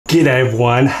G'day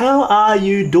everyone, how are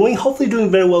you doing? Hopefully doing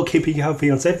very well, keeping healthy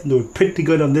and safe, and doing pretty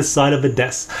good on this side of the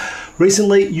desk.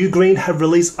 Recently, UGREEN have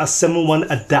released a 7-in-1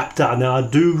 adapter. Now I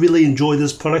do really enjoy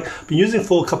this product. Been using it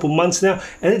for a couple months now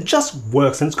and it just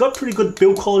works, and it's got pretty good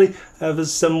build quality of a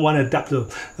 7-in-1 adapter.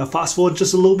 Now fast forward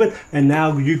just a little bit and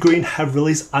now UGREEN have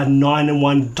released a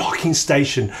 9-in-1 docking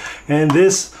station, and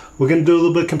this we're going to do a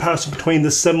little bit of comparison between the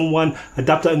 7-in-1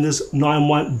 adapter and this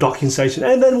 9-in-1 docking station,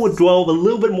 and then we'll delve a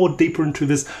little bit more deeper into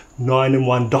this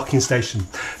 9-in-1 docking station.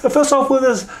 Now first off, with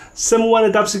this 7-in-1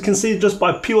 adapter, you can see just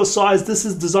by pure size, this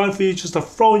is designed for you just to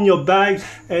throw in your bag,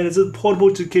 and it's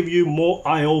portable to give you more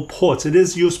I/O ports. It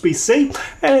is USB-C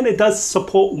and it does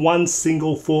support one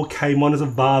single 4K monitor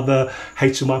via the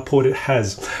HDMI port it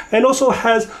has, and also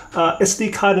has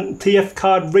SD card and TF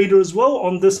card reader as well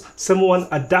on this 7-in-1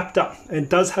 adapter. It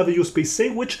does have a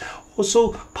USB-C which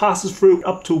also passes through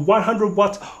up to 100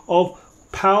 watts of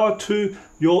power to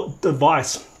your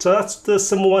device. So that's the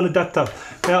 7-in-1 adapter.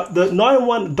 Now the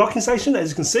 9-in-1 docking station, as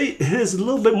you can see, it is a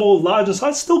little bit more large in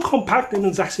size, still compact, and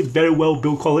it's actually very well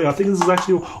built quality. I think this is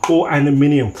actually all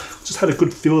aluminium. Just had a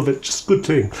good feel of it, just good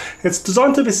thing. It's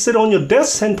designed to be sit on your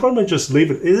desk and probably just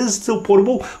leave it. It is still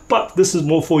portable, but this is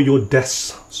more for your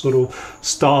desk sort of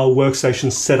style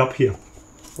workstation setup here.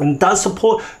 And it does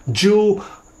support dual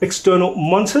external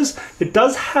monitors. It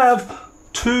does have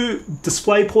 2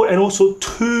 display port and also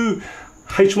 2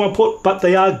 HDMI port, but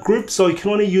they are grouped, so you can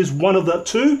only use one of the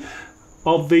 2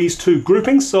 of these 2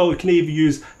 groupings. So you can either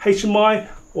use HDMI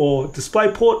or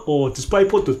DisplayPort, or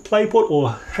DisplayPort to DisplayPort, or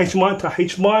HDMI to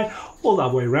HDMI, all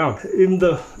that way around. In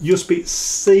the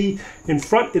USB-C in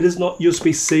front, it is not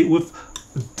USB-C with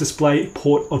display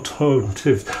port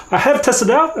alternative. I have tested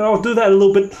it out and I'll do that a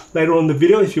little bit later on in the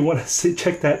video if you want to see,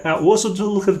 check that out. We'll also do a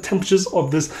look at the temperatures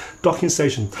of this docking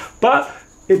station, but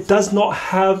it does not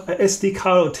have an SD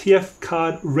card or TF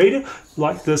card reader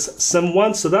like this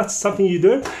 7-in-1, so that's something you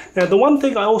do. Now the one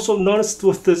thing I also noticed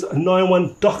with this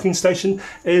 9-in-1 docking station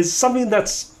is something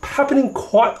that's happening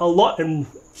quite a lot, and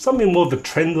something more of a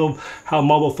trend of how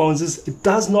mobile phones is. It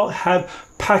does not have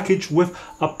package with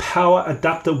a power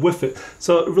adapter with it,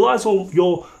 so it relies on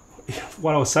your,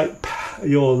 what I would say,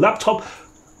 your laptop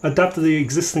adapter that you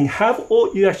existing have,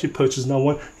 or you actually purchase another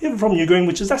one even from UGREEN,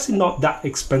 which is actually not that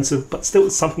expensive, but still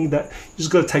it's something that you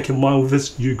just got to take in mind with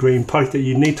this UGREEN product, that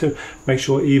you need to make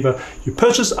sure either you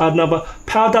purchase another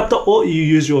power adapter or you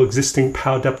use your existing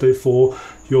power adapter for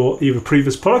your either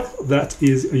previous product that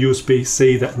is a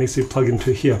USB-C that needs to be plugged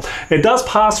into here. It does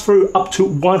pass through up to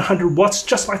 100 watts,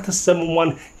 just like the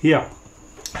 7-in-1 here.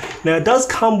 Now it does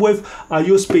come with a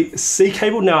USB-C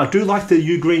cable. Now I do like the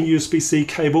UGREEN USB-C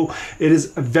cable. It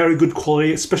is a very good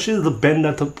quality, especially the bend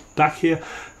at the back here,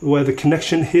 where the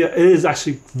connection here, it is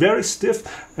actually very stiff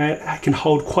and it can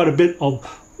hold quite a bit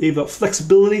of either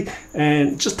flexibility,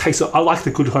 and just takes I like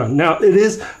the good one. Now it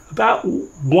is about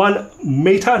 1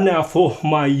 meter. Now for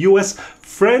my US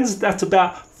friends, that's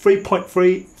about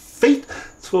 3.3 feet.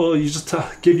 So you just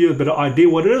to give you a bit of idea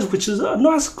what it is, which is a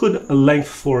nice good length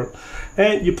for it.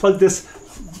 And you plug this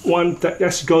one that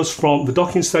actually goes from the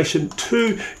docking station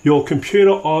to your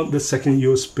computer on the second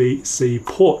USB-C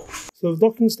port. So the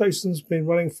docking station's been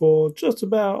running for just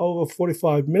about over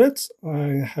 45 minutes.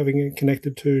 I'm having it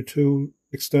connected to 2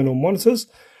 external monitors.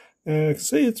 And you can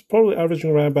see it's probably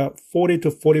averaging around about 40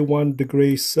 to 41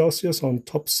 degrees Celsius on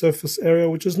top surface area,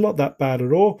 which is not that bad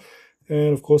at all.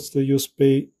 And of course the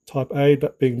USB type A,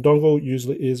 that being dongle,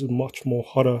 usually is much more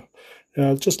hotter.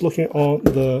 Now just looking on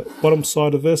the bottom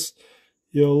side of this,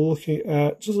 you're looking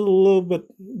at just a little bit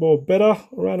more better,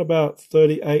 around about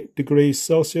 38 degrees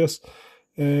Celsius.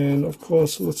 And of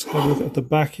course, let's have a look at the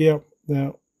back here.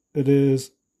 Now it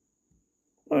is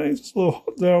just a little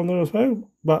hot there on there as well,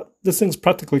 but this thing's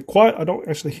practically quiet. I don't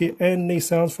actually hear any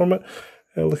sounds from it.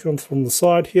 Looking from the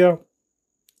side here,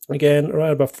 again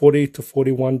around about 40 to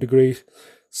 41 degrees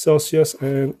Celsius,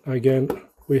 and again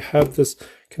we have this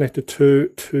connected to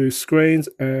 2 screens,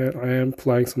 and I am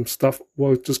playing some stuff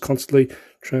while just constantly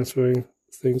transferring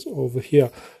things over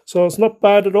here. So it's not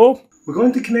bad at all. We're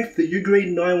going to connect the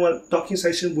UGREEN 9-in-1 docking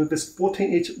station with this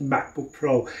 14-inch MacBook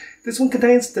Pro. This one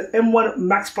contains the M1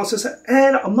 Max processor,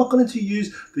 and I'm not going to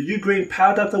use the UGREEN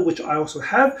power adapter, which I also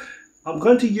have. I'm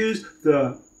going to use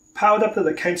the power adapter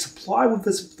that came supplied with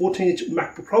this 14-inch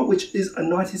MacBook Pro, which is a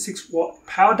 96-watt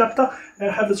power adapter,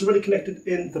 and I have this already connected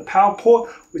in the power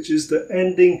port, which is the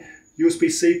ending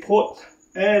USB-C port,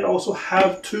 and also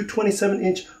have 2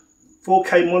 27-inch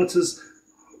 4K monitors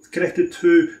connected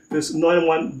to this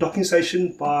 9-in-1 docking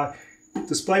station by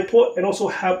DisplayPort, and also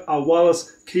have a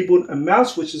wireless keyboard and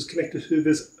mouse, which is connected to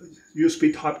this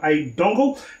USB Type A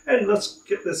dongle. And let's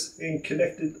get this in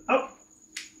connected up.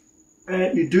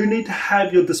 And you do need to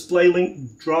have your display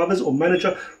link drivers or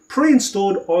manager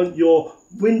pre-installed on your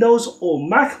Windows or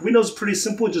Mac. Windows is pretty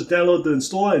simple, just download the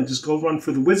installer and just go run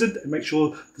through the wizard and make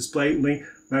sure display link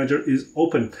manager is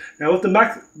open. Now with the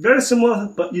Mac, very similar,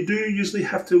 but you do usually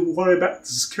have to worry about the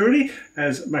security,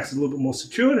 as Mac is a little bit more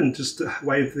secured and just the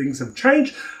way things have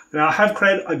changed. Now I have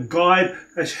created a guide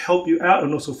that should help you out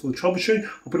and also for the troubleshooting.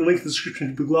 I'll put a link in the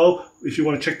description below if you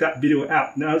want to check that video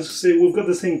out. Now as you see, we've got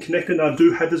this thing connected, and I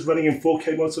do have this running in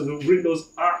 4K mode, so the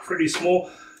windows are pretty small.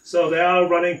 So they are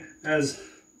running as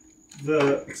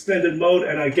the extended mode,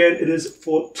 and again it is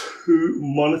for 2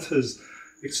 monitors,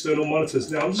 external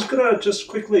monitors. Now I'm just going to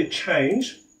quickly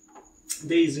change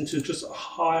these into just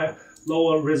a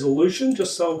lower resolution,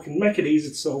 just so we can make it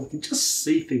easy so we can just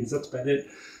see things. That's about it.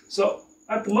 So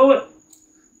at the moment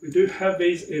we do have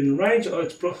these in range.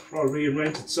 It's probably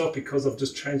rearranged itself because I've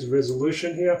just changed the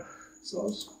resolution here. So I'll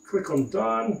just click on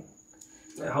done.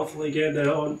 And hopefully again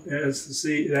they're on, as you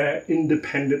see, they're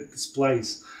independent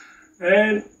displays.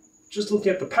 And just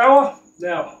looking at the power,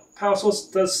 now power source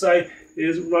does say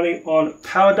is running on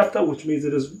power adapter, which means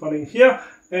it is running here.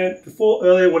 And before,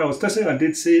 earlier when I was testing, I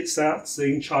did see it start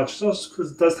seeing charge. So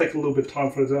because it does take a little bit of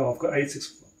time for it. I've got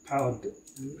 86 power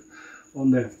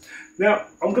on there. Now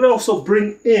I'm going to also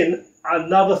bring in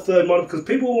another third monitor, because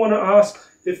people want to ask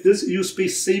if this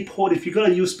USB-C port, if you've got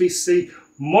a USB-C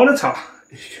monitor,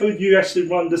 could you actually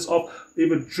run this off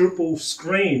either triple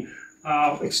screen,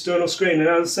 external screen? And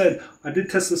as I said, I did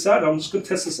test this out. I'm just going to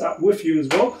test this out with you as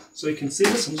well, so you can see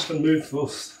this. I'm just going to move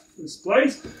those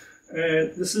displays,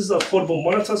 and this is a portable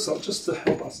monitor. So just to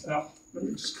help us out, let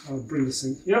me just kind of bring this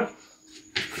in here.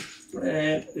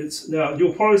 And it's now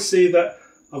you'll probably see that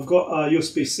I've got a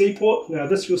USB-C port. Now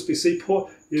this USB-C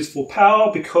port is for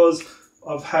power, because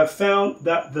I have found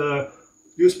that the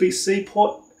USB-C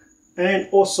port and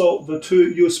also the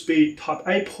 2 USB Type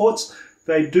A ports,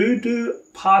 they do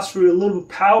pass through a little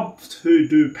power to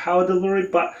do power delivery,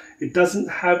 but it doesn't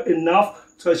have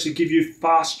enough to actually give you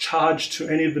fast charge to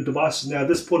any of the devices. Now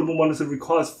this portable monitor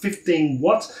requires 15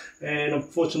 watts, and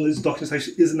unfortunately this docking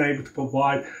station isn't able to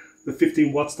provide the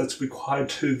 15 watts that's required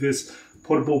to this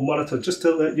portable monitor. Just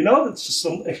to let you know, it's just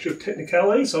some extra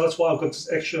technicality, so that's why I've got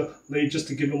this extra lead, just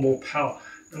to give it more power.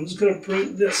 I'm just going to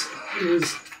bring this,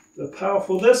 is the power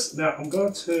for this. Now I'm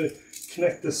going to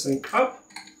connect this thing up,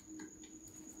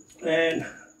 and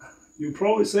you'll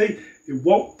probably see it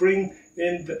won't bring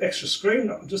in the extra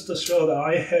screen. Just to show that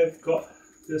I have got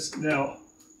this now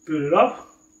booted up,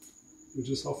 we'll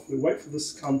just hopefully wait for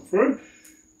this to come through.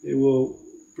 It will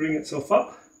bring itself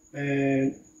up,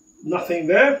 and nothing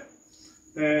there.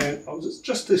 And I'll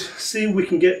just to see if we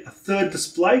can get a third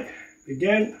display.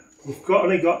 Again, we've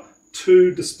only got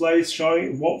 2 displays showing.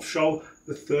 It won't show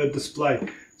the third display.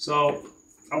 So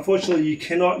unfortunately you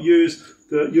cannot use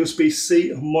the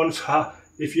USB-C monitor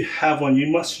if you have one. You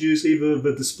must use either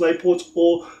the display ports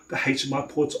or the HDMI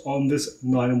ports on this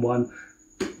 9-in-1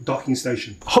 docking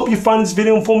station. Hope you find this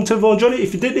video informative or enjoyed it.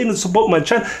 If you did need to support my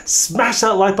channel, smash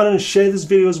that like button and share this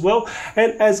video as well.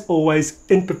 And as always,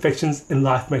 imperfections in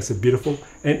life makes it beautiful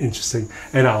and interesting.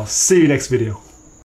 And I'll see you next video.